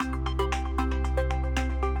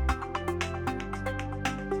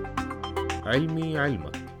علمي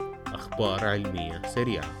علمك، أخبار علمية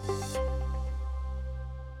سريعة.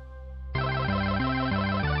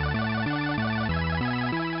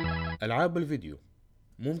 ألعاب الفيديو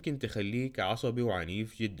ممكن تخليك عصبي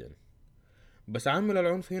وعنيف جدا، بس عامل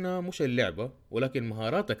العنف هنا مش اللعبة، ولكن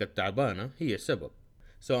مهاراتك التعبانة هي السبب.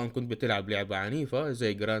 سواء كنت بتلعب لعبة عنيفة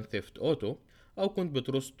زي جراند ثيفت أوتو، أو كنت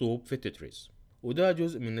بترص طوب في تتريس. وده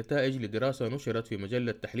جزء من نتائج لدراسة نشرت في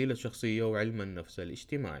مجلة تحليل الشخصية وعلم النفس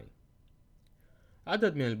الاجتماعي.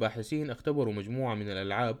 عدد من الباحثين اختبروا مجموعة من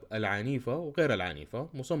الألعاب العنيفة وغير العنيفة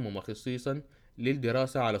مصممة خصيصا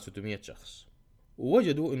للدراسة على 600 شخص،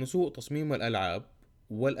 ووجدوا أن سوء تصميم الألعاب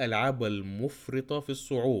والألعاب المفرطة في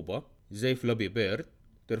الصعوبة زي فلوبي بيرد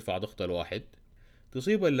ترفع ضغط الواحد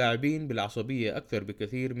تصيب اللاعبين بالعصبية أكثر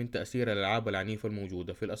بكثير من تأثير الألعاب العنيفة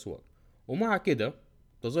الموجودة في الأسواق. ومع كده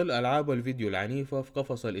تظل ألعاب الفيديو العنيفة في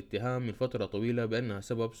قفص الاتهام من فترة طويلة بأنها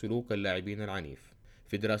سبب سلوك اللاعبين العنيف.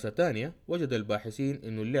 في دراسة تانية وجد الباحثين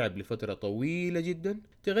أن اللعب لفترة طويلة جدا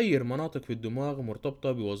تغير مناطق في الدماغ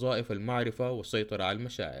مرتبطة بوظائف المعرفة والسيطرة على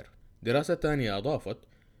المشاعر. دراسة تانية أضافت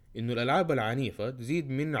أن الألعاب العنيفة تزيد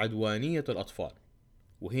من عدوانية الأطفال،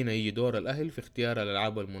 وهنا يجي دور الأهل في اختيار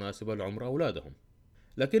الألعاب المناسبة لعمر أولادهم.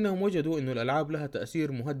 لكنهم وجدوا أن الألعاب لها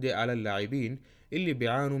تأثير مهدئ على اللاعبين اللي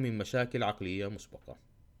بيعانوا من مشاكل عقلية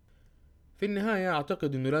مسبقة. في النهاية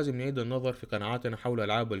أعتقد أنه لازم نعيد النظر في قناعاتنا حول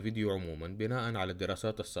ألعاب الفيديو عموما بناء على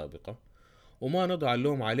الدراسات السابقة، وما نضع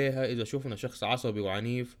اللوم عليها إذا شفنا شخص عصبي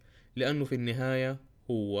وعنيف، لأنه في النهاية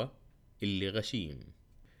هو اللي غشيم.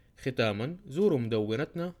 ختاما، زوروا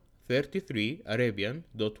مدونتنا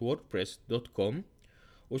 33arabian.wordpress.com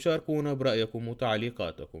وشاركونا برأيكم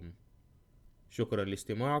وتعليقاتكم. شكرا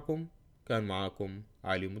لاستماعكم. كان معاكم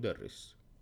علي مدرس.